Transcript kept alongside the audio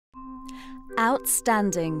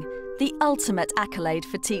Outstanding, the ultimate accolade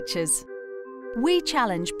for teachers. We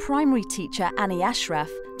challenge primary teacher Annie Ashraf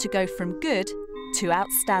to go from good to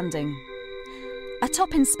outstanding. A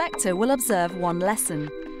top inspector will observe one lesson.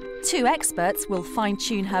 2 experts will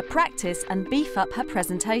fine-tune her practice and beef up her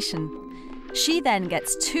presentation. She then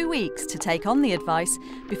gets 2 weeks to take on the advice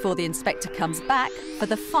before the inspector comes back for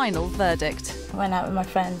the final verdict. I went out with my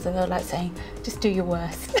friends and they were like saying, just do your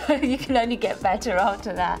worst. You can only get better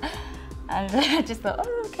after that. And I just thought,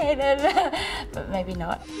 oh, okay then, but maybe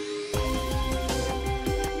not.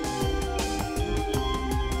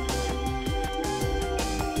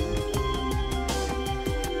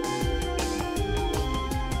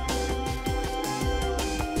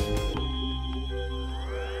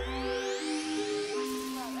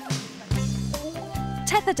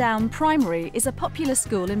 Tetherdown Primary is a popular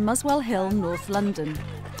school in Muswell Hill, North London.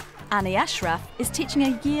 Annie Ashraf is teaching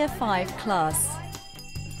a Year 5 class.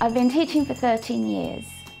 I've been teaching for 13 years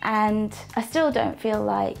and I still don't feel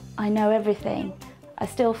like I know everything. I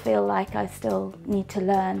still feel like I still need to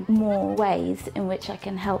learn more ways in which I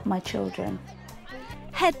can help my children.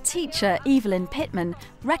 Head teacher Evelyn Pittman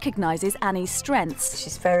recognises Annie's strengths.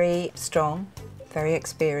 She's very strong, very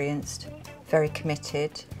experienced, very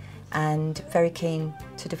committed and very keen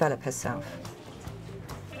to develop herself.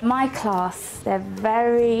 My class, they're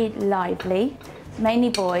very lively, mainly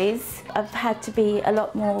boys. I've had to be a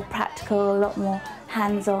lot more practical, a lot more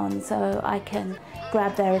hands-on so I can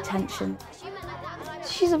grab their attention.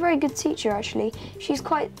 She's a very good teacher, actually. She's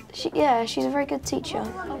a very good teacher.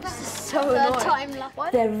 So annoying.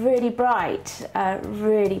 They're really bright,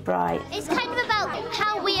 really bright. It's kind of about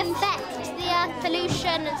how we affect the earth,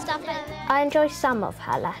 pollution and stuff like that. I enjoy some of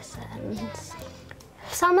her lessons.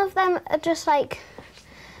 Some of them are just like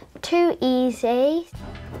too easy.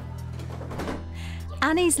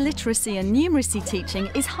 Annie's literacy and numeracy teaching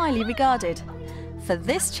is highly regarded. For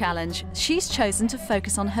this challenge, she's chosen to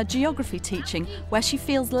focus on her geography teaching, where she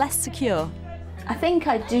feels less secure. I think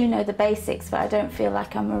I do know the basics, but I don't feel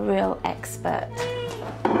like I'm a real expert.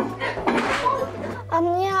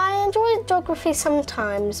 Yeah, I enjoy geography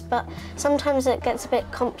sometimes, but sometimes it gets a bit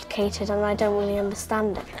complicated and I don't really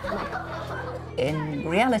understand it. In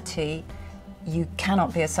reality, you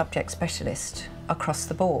cannot be a subject specialist across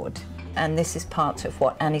the board, and this is part of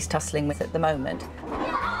what Annie's tussling with at the moment.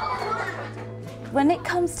 When it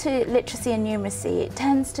comes to literacy and numeracy, it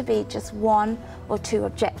tends to be just 1 or 2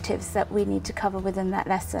 objectives that we need to cover within that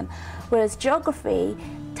lesson, whereas geography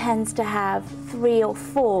tends to have 3 or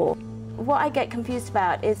 4. What I get confused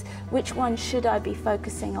about is which one should I be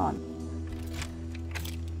focusing on?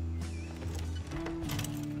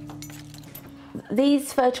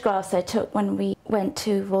 These photographs I took when we went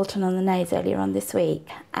to Walton-on-the-Naze earlier on this week,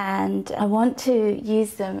 and I want to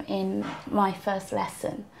use them in my first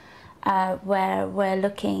lesson. Where we're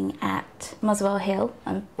looking at Muswell Hill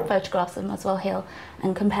and photographs of Muswell Hill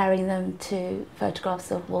and comparing them to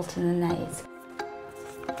photographs of Walton-on-the-Naze.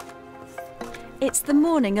 It's the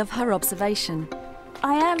morning of her observation.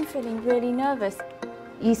 I am feeling really nervous.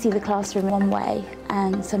 You see the classroom one way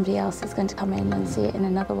and somebody else is going to come in and see it in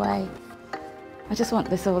another way. I just want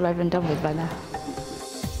this all over and done with by now.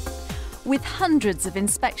 With hundreds of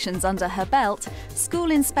inspections under her belt,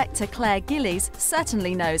 School Inspector Claire Gillies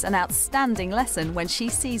certainly knows an outstanding lesson when she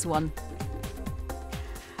sees one.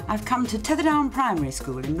 I've come to Tetherdown Primary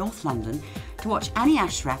School in North London to watch Annie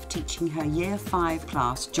Ashraf teaching her Year 5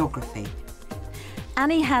 class geography.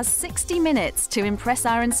 Annie has 60 minutes to impress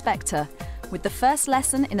our inspector, with the first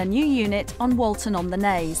lesson in a new unit on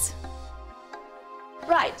Walton-on-the-Naze.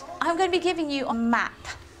 Right, I'm going to be giving you a map.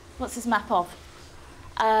 What's this map of?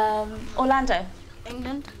 Orlando.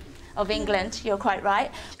 England. Of England, you're quite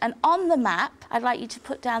right. And on the map, I'd like you to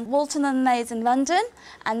put down Walton-on-the-Naze in London,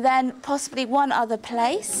 and then possibly one other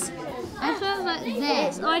place. I feel like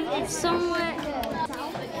this. It's somewhere.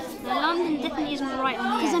 No, London definitely isn't right on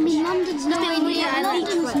the edge. Because I mean, London's nowhere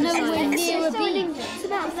near a beach. It's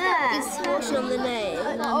about there. It's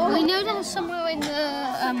Walton-on-the-Naze. We know that's somewhere in the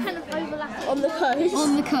kind of overlap on the coast.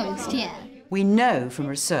 On the coast, yeah. We know from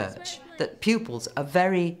research that pupils are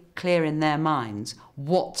very clear in their minds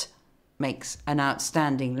what makes an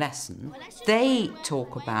outstanding lesson. They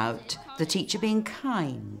talk about the teacher being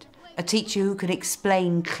kind, a teacher who can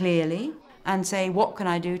explain clearly and say, what can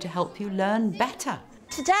I do to help you learn better?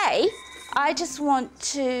 Today, I just want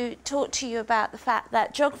to talk to you about the fact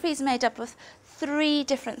that geography is made up of 3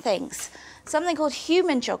 different things. Something called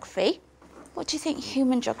human geography. What do you think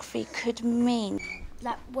human geography could mean?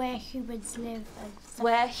 Like where humans live and stuff.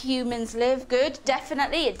 Where humans live, good,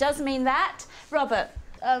 definitely, it does mean that. Robert?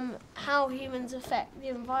 how humans affect the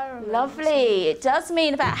environment. Lovely. It does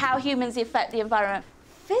mean about how humans affect the environment.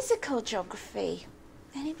 Physical geography.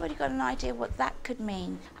 Anybody got an idea what that could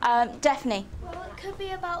mean? Daphne. Well, it could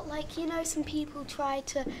be about, like, you know, some people try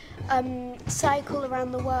to cycle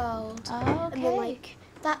around the world. Oh, okay. And then, like,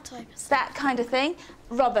 that type of stuff. That kind of thing.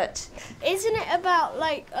 Robert. Isn't it about,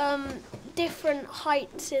 like, different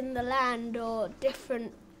heights in the land or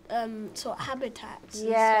different sort of habitats?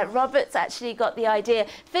 Yeah, Robert's actually got the idea.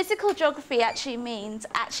 Physical geography actually means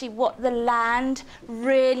actually what the land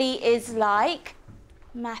really is like.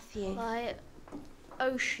 Matthew. Like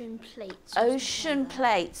ocean plates. Ocean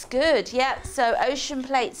plates, good, yeah. So ocean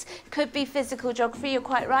plates could be physical geography, you're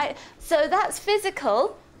quite right. So that's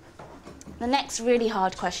physical. The next really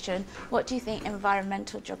hard question, what do you think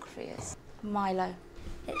environmental geography is? Milo.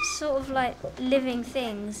 It's sort of like living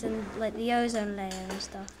things and like the ozone layer and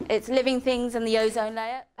stuff. It's living things and the ozone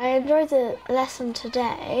layer. I enjoyed the lesson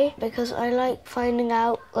today because I like finding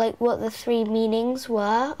out like what the 3 meanings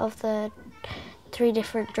were of the 3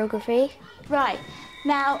 different geography. Right.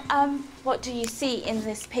 Now, what do you see in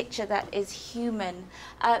this picture that is human?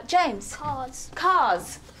 James? Cars.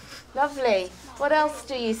 Cars. Lovely. What else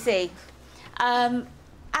do you see?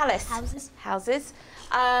 Alice? Houses. Houses.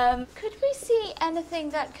 Could we see anything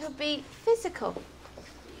that could be physical?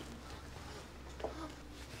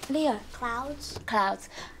 Leo? Clouds. Clouds.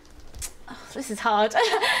 Oh, this is hard.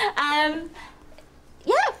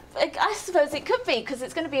 Yeah, I suppose it could be because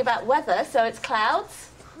it's going to be about weather, so it's clouds.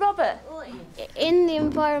 Robert? In the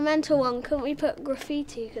environmental one, couldn't we put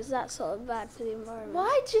graffiti because that's sort of bad for the environment?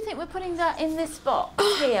 Why do you think we're putting that in this box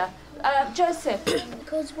here? Joseph?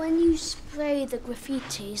 Because when you spray the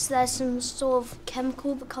graffitis, there's some sort of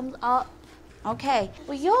chemical that comes up. Okay,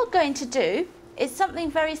 what you're going to do is something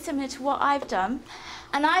very similar to what I've done,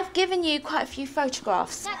 and I've given you quite a few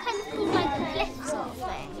photographs. That kind of feels like a cliff sort of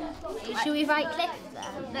thing. Should we write cliff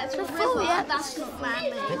then? That's a river. Yeah, that's not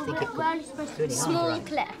man-made. I think it could be Small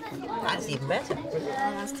cliff. That's even better.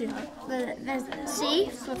 That's too hard. There's C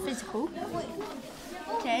for physical.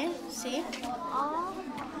 Okay, C.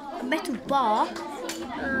 A metal bar.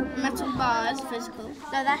 Metal bar is physical.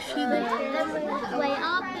 No, that's human.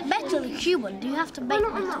 Wait, metal is human. Do you have to make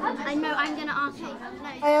metal? I know, I'm going to ask you.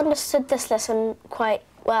 I understood this lesson quite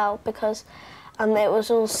well because it was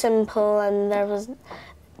all simple and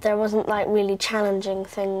there wasn't like really challenging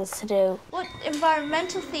things to do. What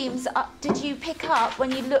environmental themes did you pick up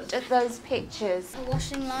when you looked at those pictures? A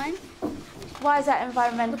washing line. Why is that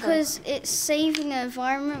environmental? Because it's saving the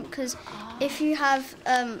environment, because if you have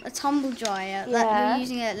a tumble dryer, you're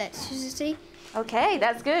using electricity. Okay,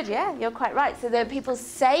 that's good, yeah, you're quite right. So there are people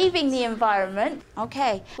saving the environment.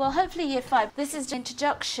 Okay, well, hopefully Year 5, this is an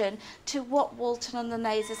introduction to what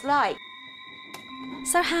Walton-on-the-Naze is like.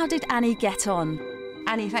 So how did Annie get on?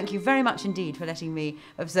 Annie, thank you very much indeed for letting me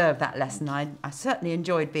observe that lesson. I certainly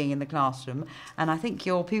enjoyed being in the classroom, and I think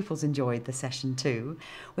your pupils enjoyed the session too.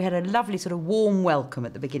 We had a lovely sort of warm welcome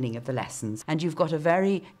at the beginning of the lessons, and you've got a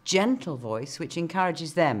very gentle voice which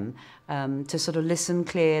encourages them to sort of listen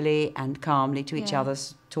clearly and calmly to each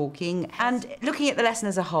other's talking. And looking at the lesson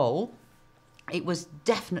as a whole, it was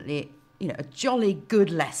definitely a jolly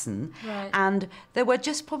good lesson. Right. And there were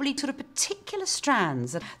just probably sort of particular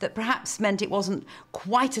strands that perhaps meant it wasn't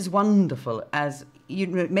quite as wonderful as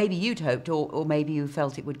maybe you'd hoped or maybe you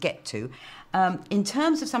felt it would get to. In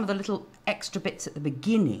terms of some of the little extra bits at the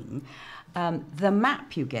beginning, the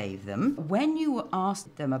map you gave them, when you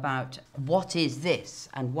asked them about what is this,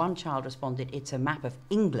 and one child responded, it's a map of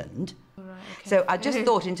England. Right, okay. So I just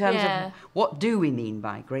thought in terms of what do we mean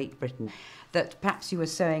by Great Britain, that perhaps you were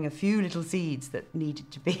sowing a few little seeds that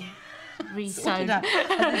needed to be Resown a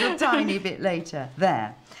little tiny bit later.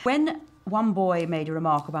 There. When one boy made a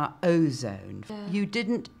remark about ozone, you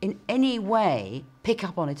didn't in any way pick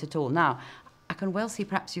up on it at all. Now, I can well see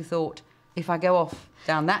perhaps you thought, if I go off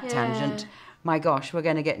down that tangent, my gosh, we're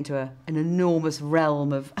going to get into an enormous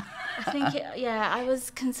realm of... I think, I was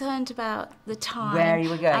concerned about the time. Where you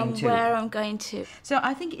were going to. Where I'm going to. So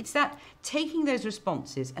I think it's that taking those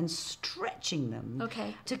responses and stretching them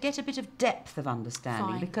to get a bit of depth of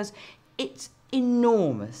understanding, because it's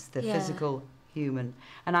enormous, the physical human.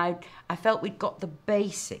 And I felt we'd got the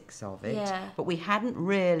basics of it, but we hadn't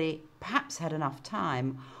really perhaps had enough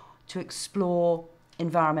time to explore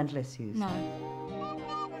environmental issues. No.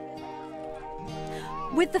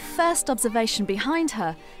 With the first observation behind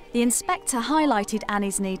her, the inspector highlighted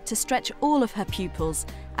Annie's need to stretch all of her pupils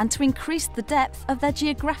and to increase the depth of their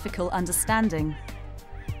geographical understanding.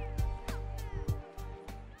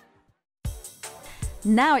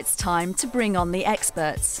 Now it's time to bring on the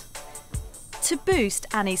experts. To boost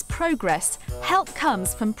Annie's progress, help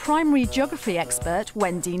comes from primary geography expert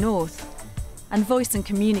Wendy North and voice and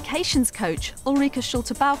communications coach Ulrika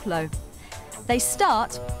Schulte-Bauchloh. They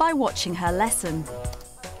start by watching her lesson.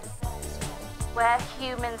 Where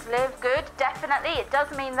humans live, good, definitely, it does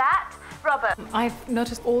mean that. Robert. I've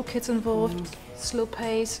noticed all kids involved, slow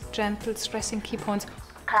pace, gentle, stressing key points.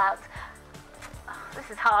 Clouds. Oh, this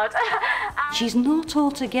is hard. She's not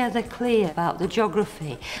altogether clear about the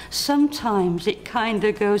geography. Sometimes it kind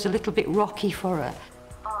of goes a little bit rocky for her.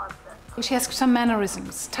 She has some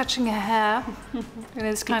mannerisms, touching her hair, and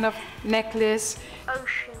this kind of necklace.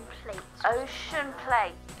 Ocean plate. Ocean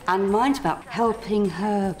plate. And mine's about helping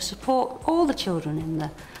her support all the children in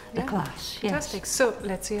the class. Fantastic. Yes. So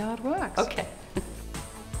let's see how it works. Okay.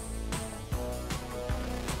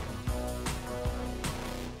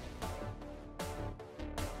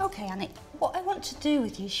 Okay, Annie, what I want to do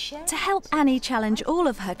with you is share... To help Annie challenge all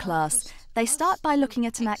of her class, they start by looking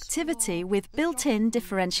at an activity with built-in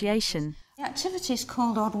differentiation. The activity is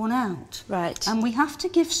called Odd One Out. Right. And we have to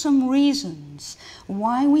give some reasons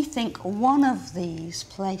why we think one of these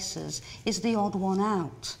places is the odd one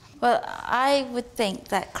out. Well, I would think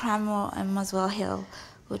that Cranmore and Muswell Hill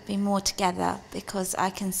would be more together because I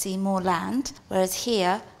can see more land, whereas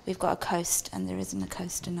here we've got a coast and there isn't a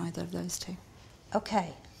coast in either of those two.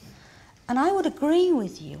 Okay. And I would agree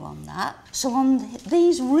with you on that. So on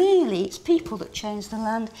these, really, it's people that change the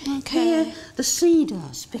land. Okay. Here, the sea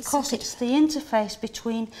does, because it's the interface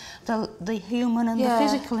between the human and the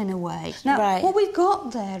physical in a way. Now, what we've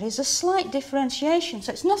got there is a slight differentiation,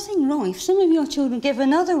 so it's nothing wrong. If some of your children give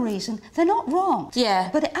another reason, they're not wrong.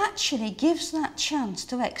 Yeah. But it actually gives that chance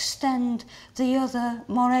to extend the other,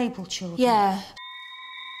 more able children. Yeah.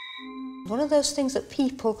 One of those things that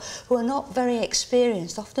people who are not very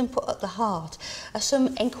experienced often put at the heart are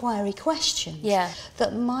some inquiry questions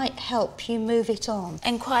that might help you move it on.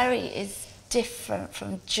 Inquiry is different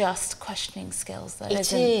from just questioning skills, though,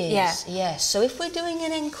 It is, yes. So if we're doing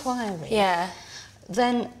an inquiry,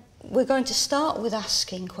 then we're going to start with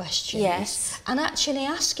asking questions and actually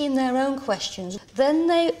asking their own questions. Then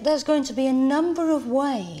there's going to be a number of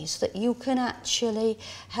ways that you can actually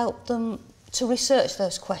help them to research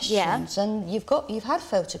those questions. And you've had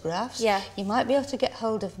photographs, you might be able to get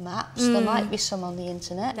hold of maps, there might be some on the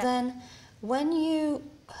internet. Then when you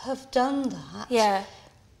have done that,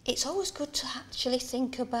 it's always good to actually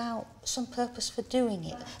think about some purpose for doing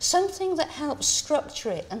it. Something that helps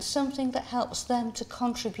structure it and something that helps them to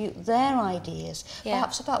contribute their ideas,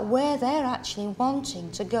 perhaps about where they're actually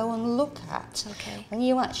wanting to go and look at when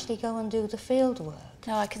you actually go and do the field work.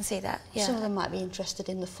 No, I can see that, Some of them might be interested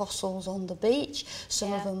in the fossils on the beach,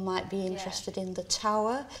 some of them might be interested in the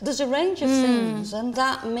tower. There's a range of things, and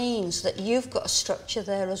that means that you've got a structure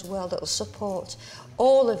there as well that will support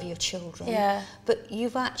all of your children, but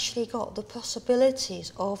you've actually got the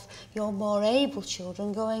possibilities of your more able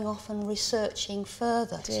children going off and researching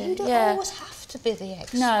further. So you don't always have to be the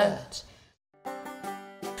expert. No.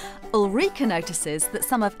 Ulrika notices that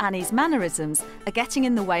some of Annie's mannerisms are getting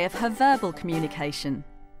in the way of her verbal communication.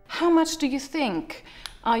 How much do you think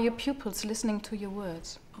are your pupils listening to your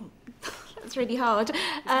words? That's really hard.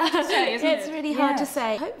 It's really hard to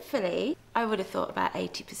say. Hopefully, I would have thought about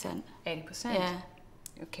 80%. 80%? Yeah.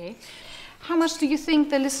 Okay. How much do you think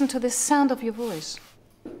they listen to the sound of your voice?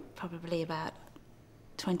 Probably about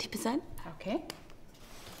 20%. Okay.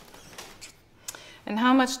 And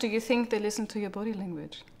how much do you think they listen to your body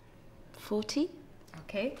language? 40.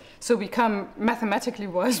 Okay, so we come mathematically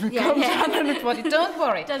wise, we come to 140. Don't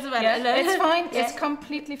worry. Doesn't matter. It's fine, it's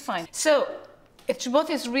completely fine. So, what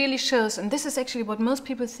this really shows, and this is actually what most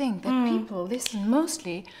people think, that people listen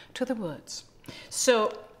mostly to the words.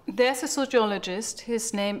 So, there's a sociologist,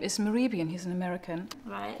 his name is Meribian, he's an American.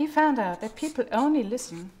 Right. He found out that people only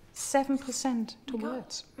listen 7% to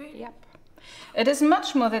words. Really? Yep. It is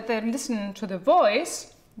much more that they listen to the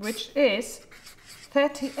voice, which is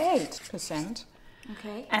 38%.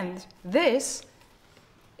 Okay. And this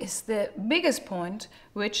is the biggest point,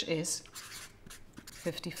 which is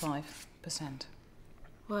 55%.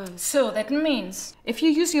 Whoa. So that means if you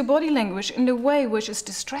use your body language in a way which is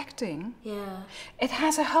distracting, it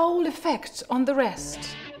has a whole effect on the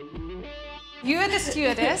rest. You're the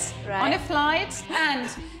stewardess on a flight, and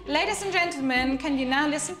ladies and gentlemen, can you now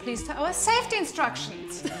listen please to our safety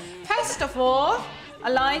instructions? First of all,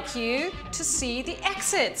 I'd like you to see the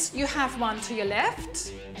exits. You have one to your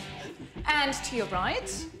left and to your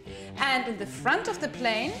right, and in the front of the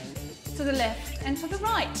plane, to the left and to the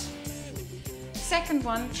right. Second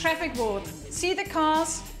one, traffic warden. See the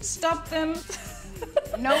cars, stop them.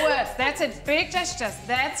 No words, that's it. Big gestures,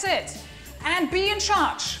 that's it. And be in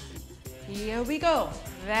charge. Here we go.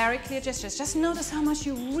 Very clear gestures. Just notice how much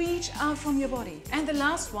you reach out from your body. And the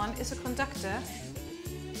last one is a conductor.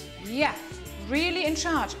 Yeah, really in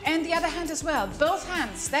charge. And the other hand as well. Both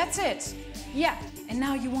hands, that's it. Yeah, and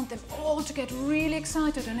now you want them all to get really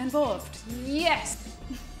excited and involved. Yes.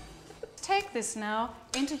 Take this now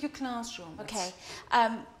into your classroom. Okay.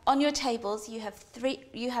 On your tables, you have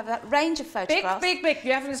a range of photographs. Big.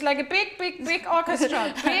 You have it's like a big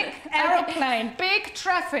orchestra, big aeroplane, big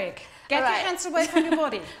traffic. Get your hands away from your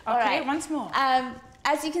body. Okay, once more.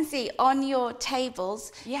 As you can see on your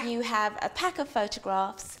tables, you have a pack of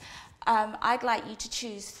photographs. I'd like you to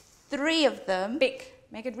choose 3 of them. Big.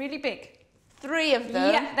 Make it really big. 3 of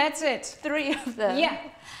them. Yeah, that's it. 3 of them. Yeah.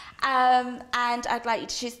 And I'd like you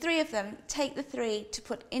to choose 3 of them. Take the 3 to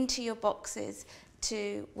put into your boxes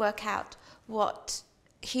to work out what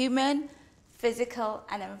human, physical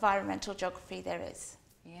and environmental geography there is.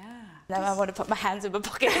 Yeah. Now I want to put my hands in my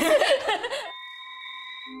pockets.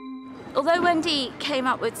 Although Wendy came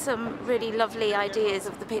up with some really lovely ideas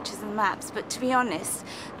of the pictures and maps, but to be honest,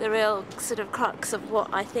 the real sort of crux of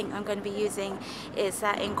what I think I'm going to be using is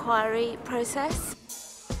that inquiry process.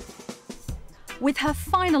 With her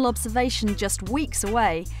final observation just weeks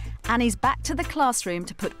away, Annie's back to the classroom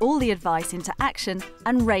to put all the advice into action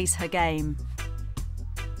and raise her game.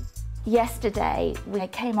 Yesterday, we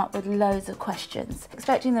came up with loads of questions,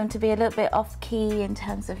 expecting them to be a little bit off-key in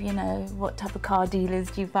terms of, you know, what type of car dealers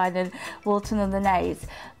do you find in Walton-on-the-Naze.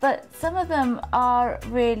 But some of them are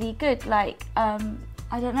really good, like, I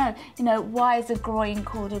don't know, you know, why is a groin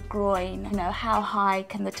called a groin? You know, how high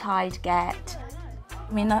can the tide get?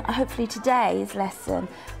 I mean, hopefully today's lesson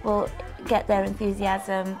will get their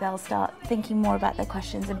enthusiasm, they'll start thinking more about their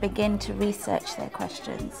questions and begin to research their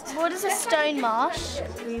questions. What is a stone marsh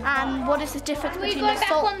and what is the difference between a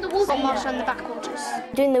salt marsh and the backwaters?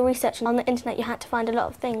 Doing the research on the internet, you had to find a lot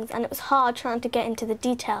of things, and it was hard trying to get into the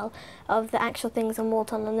detail of the actual things on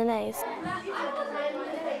Walton-on-the-Naze.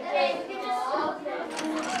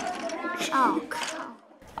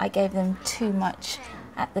 I gave them too much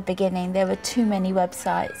at the beginning. There were too many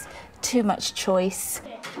websites, too much choice.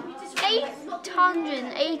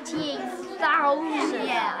 888,000.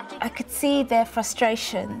 Yeah. I could see their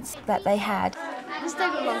frustrations that they had. It's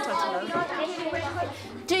taken a long time to learn.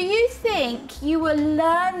 Do you think you were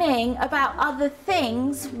learning about other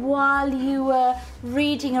things while you were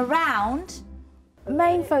reading around?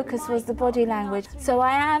 Main focus was the body language, so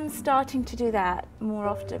I am starting to do that more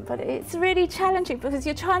often, but it's really challenging because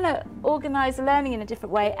you're trying to organise learning in a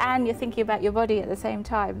different way and you're thinking about your body at the same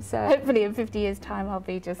time. So hopefully in 50 years' time I'll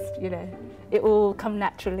be just, you know, it will all come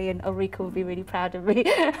naturally and Ulrika will be really proud of me.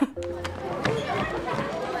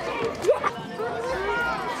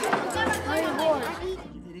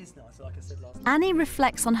 Annie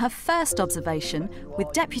reflects on her first observation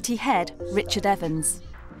with Deputy Head Richard Evans.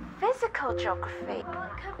 Physical geography. Well,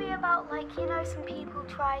 it could be about, like, you know, some people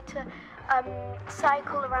try to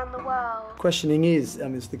cycle around the world. Questioning is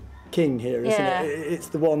the king here, isn't it? It's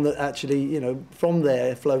the one that actually, you know, from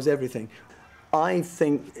there flows everything. I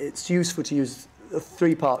think it's useful to use a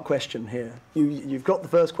 3-part question here. You've got the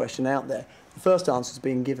first question out there. The first answer is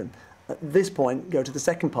being given. At this point, go to the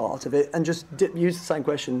second part of it and just use the same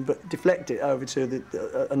question but deflect it over to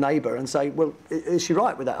a neighbour and say, well, is she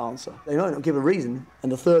right with that answer? They might not give a reason.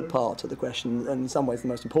 And the third part of the question, and in some ways the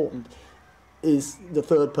most important, is the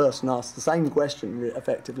third person asks the same question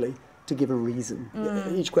effectively to give a reason.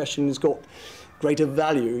 Each question has got greater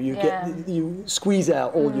value. You squeeze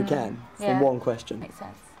out all you can from one question. Makes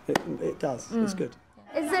sense. It does. It's good.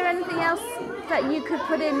 Is there anything else that you could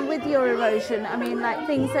put in with your erosion? I mean, like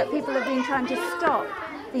things that people have been trying to stop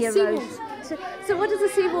the erosion. So what does the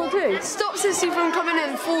seawall do? It stops the sea from coming in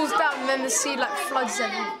and falls down, and then the sea like floods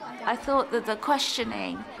in. I thought that the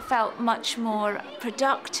questioning felt much more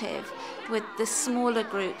productive with the smaller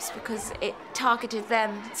groups because it targeted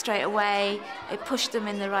them straight away, it pushed them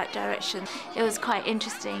in the right direction. It was quite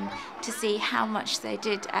interesting to see how much they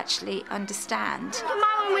did actually understand.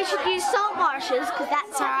 Tomorrow we should use salt marshes because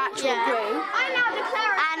that's our actual brew. I now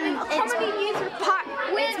declare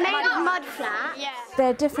it's made of mud flat. There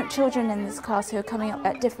are different children in this class who are coming up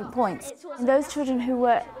at different points. And those children who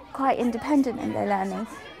were quite independent in their learning,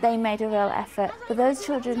 they made a real effort. But those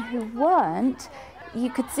children who weren't, you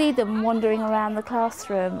could see them wandering around the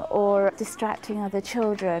classroom or distracting other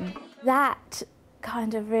children. That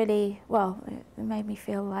kind of really, well, it made me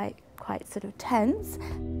feel like quite sort of tense.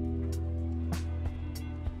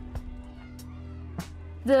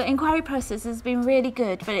 The inquiry process has been really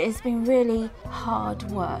good, but it has been really hard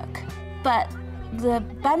work. But the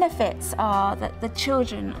benefits are that the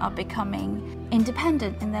children are becoming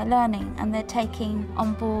independent in their learning and they're taking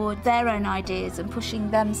on board their own ideas and pushing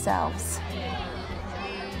themselves.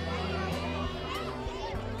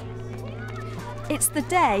 It's the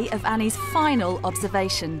day of Annie's final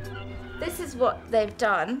observation. This is what they've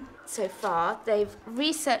done so far. They've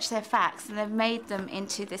researched their facts and they've made them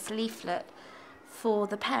into this leaflet for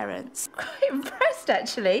the parents. Quite impressed,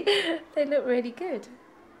 actually. They look really good.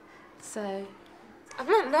 So I've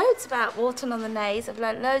learnt loads about Walton-on-the-Naze. I've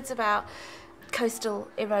learnt loads about coastal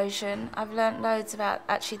erosion. I've learnt loads about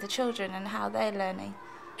actually the children and how they're learning.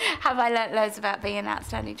 Have I learnt loads about being an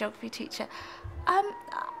outstanding geography teacher?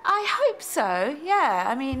 I hope so, yeah.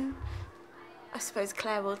 I mean, I suppose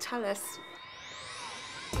Claire will tell us.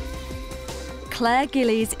 Claire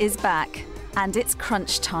Gillies is back, and it's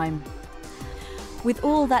crunch time. With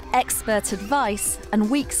all that expert advice and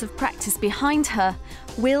weeks of practice behind her,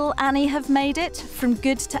 will Annie have made it from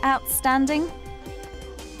good to outstanding?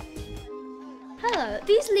 Hello,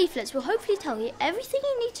 these leaflets will hopefully tell you everything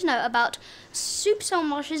you need to know about super salt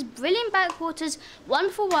marshes, brilliant backwaters,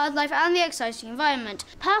 wonderful wildlife and the exciting environment.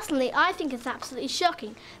 Personally, I think it's absolutely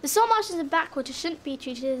shocking. The salt marshes and backwaters shouldn't be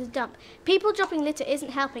treated as a dump. People dropping litter isn't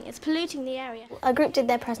helping, it's polluting the area. A group did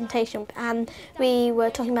their presentation and we were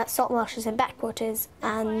talking about salt marshes and backwaters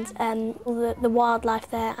and the wildlife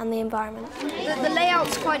there and the environment. The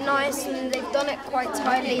layout's quite nice and they've done it quite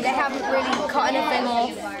tightly. They haven't really cut anything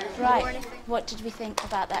off. Right. What did we think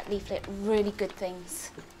about that leaflet? Really good things.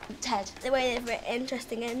 Ted? The way they've written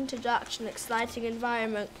interesting introduction, exciting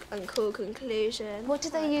environment and cool conclusion. What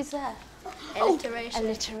did they use there? Alliteration.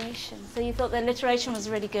 Alliteration. So you thought the alliteration was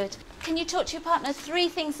really good. Can you talk to your partner 3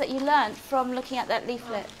 things that you learned from looking at that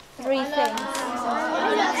leaflet? 3 things.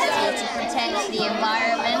 To protect the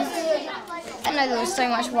environment. I know there was so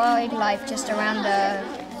much wildlife just around the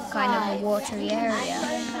kind of a watery area.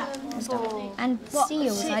 And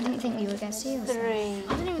seals. I didn't think we would get seals. 3. I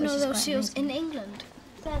didn't even know there were seals in England.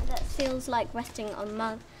 That feels like resting on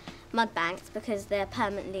mud banks because they're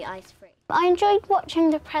permanently ice-free. I enjoyed watching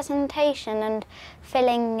the presentation and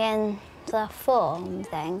filling in the form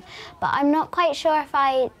thing, but I'm not quite sure if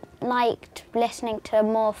I liked listening to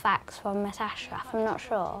more facts from Miss Ashraf. I'm not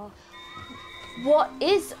sure. What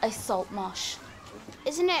is a salt marsh?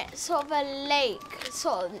 Isn't it sort of a lake,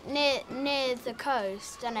 sort of near the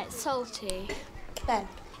coast, and it's salty? Ben?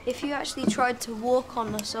 If you actually tried to walk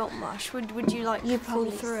on the salt marsh, would you like fall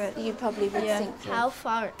through it? You probably would sink through. How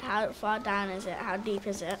far down is it? How deep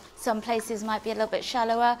is it? Some places might be a little bit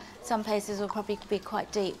shallower, some places will probably be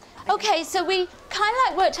quite deep. Okay, so we kind of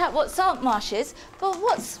like worked out what salt marsh is, but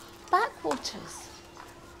what's backwaters?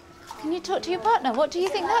 Can you talk to your partner? What do you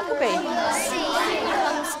think that could be? The sea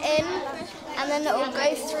comes in and then it will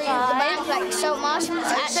go through the bank like salt marsh, but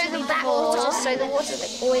it's actually backwater. So the water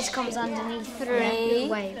that always comes underneath 3. the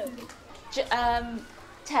wave.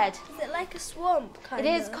 Ted? Is it like a swamp, kind It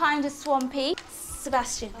of? is kind of swampy.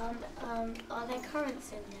 Sebastian? Are there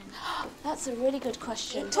currents in there? That's a really good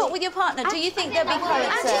question. Talk with your partner. Do you think there'll be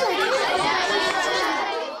currents there?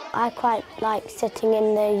 I quite like sitting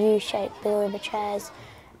in the U-shape with all the chairs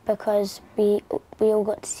because we all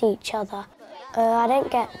got to see each other. I don't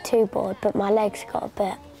get too bored, but my legs got a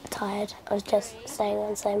bit tired. I was just staying in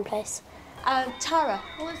the same place. Tara?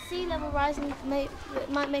 Well, sea level rising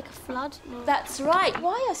might make a flood. That's right.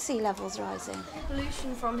 Why are sea levels rising?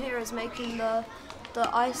 Pollution from here is making the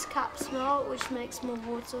ice caps melt, which makes more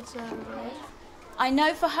water to erode. I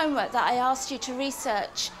know for homework that I asked you to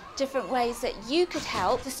research different ways that you could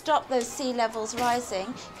help to stop those sea levels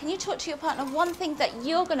rising. Can you talk to your partner one thing that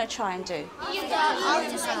you're going to try and do? I'll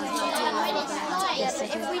just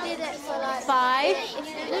if we did it for like 5,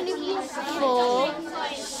 4,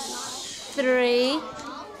 3,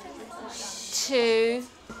 2.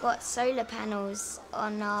 Got solar panels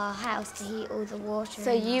on our house to heat all the water.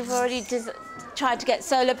 So you've already tried to get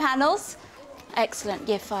solar panels? Excellent,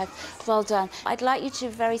 Year 5, well done. I'd like you to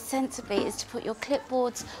very sensibly is to put your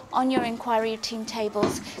clipboards on your inquiry team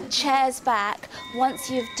tables, chairs back. Once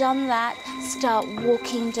you've done that, start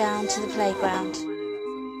walking down to the playground.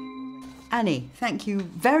 Annie, thank you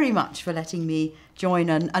very much for letting me join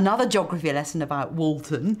another geography lesson about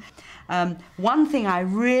Walton. One thing I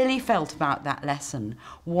really felt about that lesson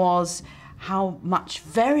was how much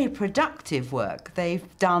very productive work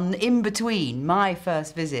they've done in between my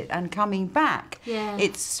first visit and coming back. Yeah.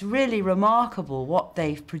 It's really remarkable what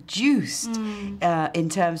they've produced in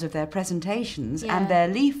terms of their presentations and their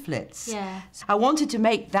leaflets. Yeah. I wanted to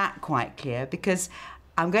make that quite clear because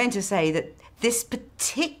I'm going to say that this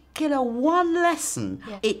particular one lesson,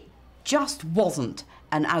 it just wasn't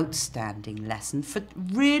an outstanding lesson for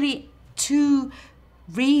really 2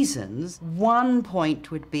 reasons. One point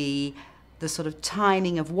would be the sort of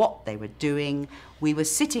timing of what they were doing. We were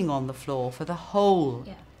sitting on the floor for the whole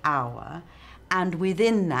hour, and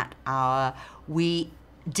within that hour we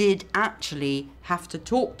did actually have to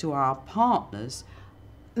talk to our partners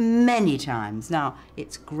many times. Now,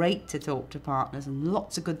 it's great to talk to partners and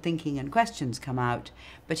lots of good thinking and questions come out,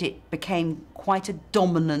 but it became quite a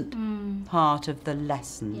dominant part of the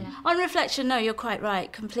lesson. Yeah. On reflection, no, you're quite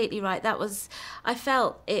right, completely right. I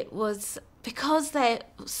felt it was, because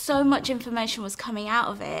so much information was coming out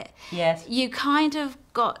of it, yes, you kind of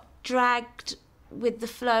got dragged with the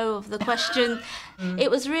flow of the question.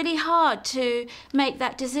 It was really hard to make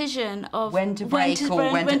that decision of when to break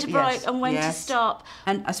when to break and when to stop.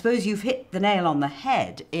 And I suppose you've hit the nail on the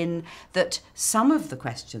head in that some of the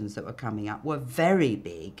questions that were coming up were very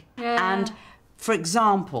big. And, for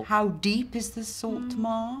example, how deep is the salt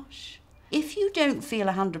marsh? If you don't feel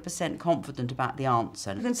 100% confident about the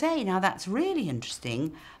answer, you can say, now that's really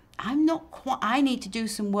interesting, I need to do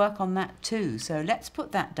some work on that too, so let's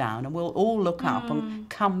put that down and we'll all look up and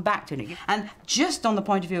come back to it. And just on the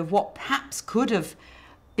point of view of what perhaps could have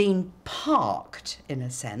been parked, in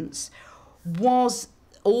a sense, was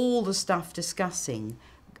all the stuff discussing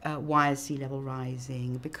why is sea level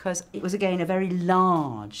rising, because it was, again, a very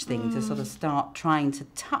large thing to sort of start trying to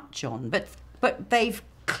touch on. But they've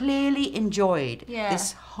clearly enjoyed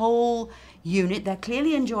this whole unit. They're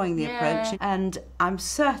clearly enjoying the approach, and I'm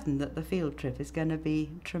certain that the field trip is going to be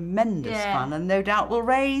tremendous fun, and no doubt will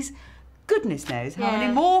raise goodness knows how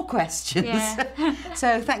many more questions.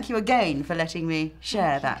 So thank you again for letting me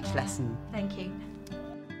share that lesson. Thank you.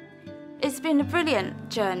 It's been a brilliant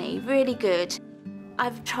journey, really good.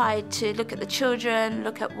 I've tried to look at the children,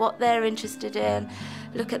 look at what they're interested in,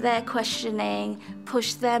 look at their questioning,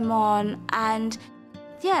 push them on, and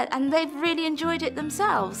they've really enjoyed it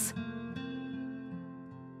themselves.